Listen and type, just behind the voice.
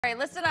All right,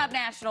 listen up,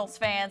 Nationals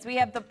fans. We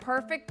have the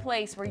perfect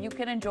place where you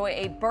can enjoy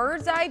a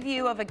bird's eye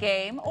view of a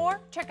game or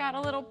check out a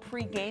little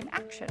pregame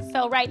action.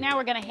 So right now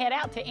we're going to head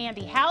out to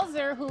Andy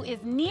Hauser, who is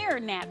near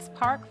Nats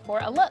Park, for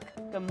a look.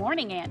 Good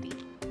morning, Andy.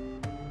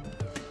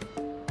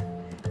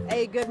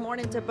 Hey, good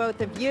morning to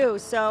both of you.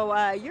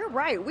 So you're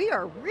right, we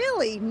are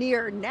really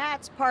near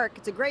Nats Park.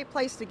 It's a great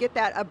place to get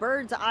a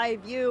bird's eye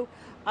view.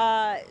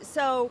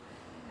 So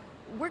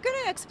we're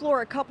going to explore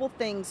a couple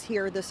things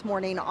here this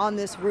morning on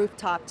this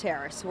rooftop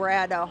terrace. We're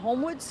at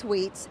Homewood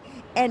Suites,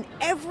 and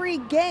every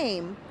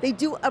game they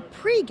do a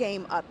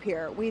pregame up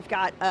here. We've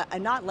got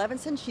Anat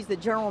Levinson, she's the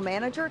general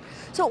manager.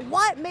 So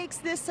what makes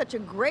this such a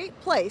great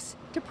place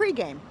to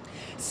pregame?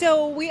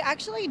 So we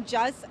actually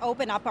just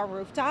opened up our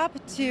rooftop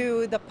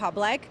to the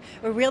public.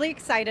 We're really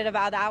excited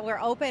about that.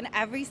 We're open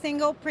every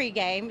single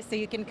pregame, so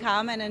you can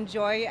come and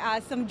enjoy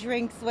some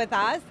drinks with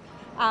us.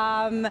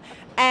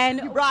 And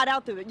you brought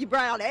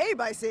out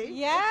Abe, I see.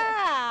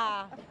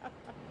 Yeah.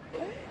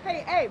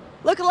 Hey, Abe,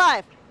 look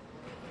alive.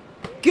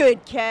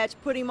 Good catch,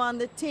 put him on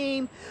the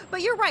team.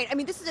 But you're right, I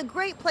mean, this is a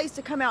great place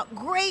to come out.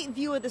 Great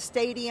view of the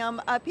stadium.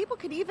 People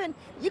could you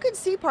could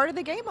see part of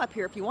the game up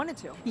here if you wanted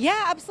to.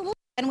 Yeah, absolutely.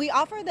 And we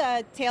offer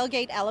the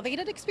tailgate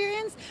elevated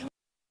experience.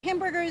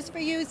 Hamburgers for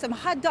you, some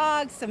hot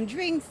dogs, some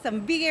drinks,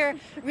 some beer.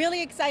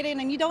 Really exciting,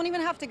 and you don't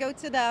even have to go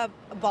to the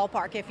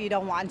ballpark if you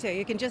don't want to.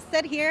 You can just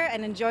sit here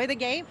and enjoy the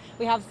game.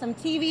 We have some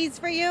TVs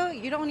for you.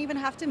 You don't even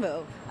have to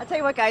move. I'll tell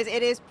you what, guys,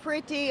 it is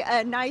pretty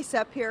nice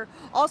up here.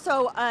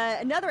 Also,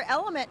 another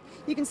element,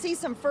 you can see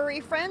some furry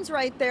friends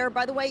right there.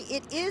 By the way,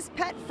 it is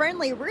pet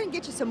friendly. We're going to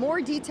get you some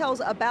more details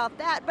about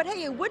that. But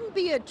hey, it wouldn't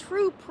be a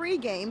true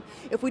pregame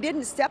if we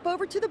didn't step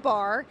over to the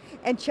bar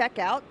and check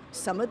out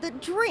some of the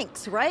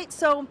drinks, right?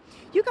 So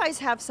you guys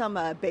have some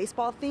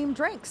baseball-themed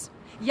drinks.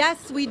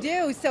 Yes, we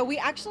do. So we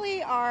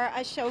actually are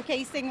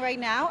showcasing right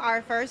now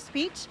our first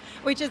peach,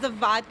 which is a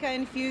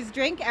vodka-infused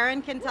drink.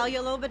 Aaron can tell you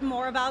a little bit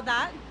more about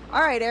that.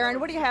 All right, Aaron,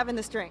 what do you have in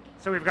this drink?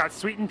 So we've got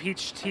sweetened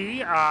peach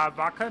tea,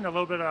 vodka, and a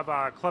little bit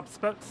of club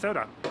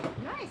soda.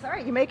 Nice. All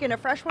right, you're making a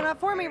fresh one up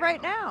for me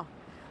right now.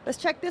 Let's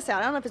check this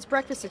out. I don't know if it's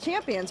Breakfast of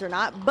Champions or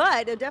not,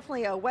 but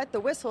definitely wet the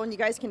whistle, and you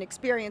guys can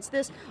experience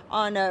this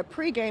on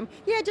pregame.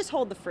 Yeah, just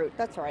hold the fruit.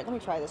 That's all right. Let me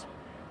try this.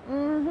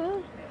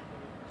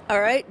 All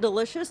right,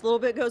 delicious. A little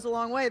bit goes a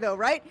long way, though,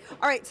 right?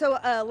 All right, so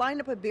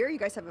line up a beer. You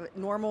guys have a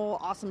normal,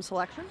 awesome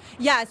selection?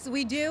 Yes,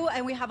 we do,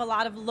 and we have a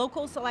lot of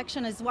local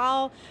selection as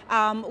well.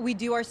 We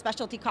do our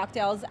specialty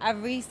cocktails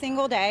every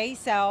single day,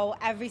 so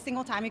every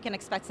single time you can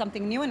expect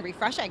something new and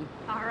refreshing.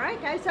 All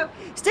right, guys, so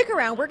stick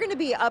around. We're going to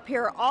be up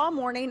here all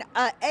morning.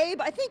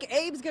 Abe, I think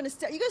Abe's going to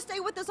stay. You going to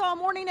stay with us all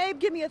morning, Abe?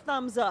 Give me a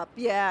thumbs up.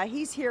 Yeah,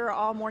 he's here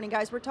all morning,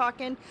 guys. We're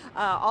talking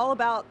all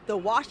about the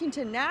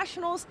Washington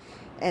Nationals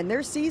and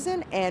their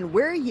season and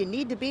where you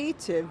need to be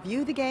to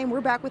view the game. We're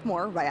back with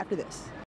more right after this.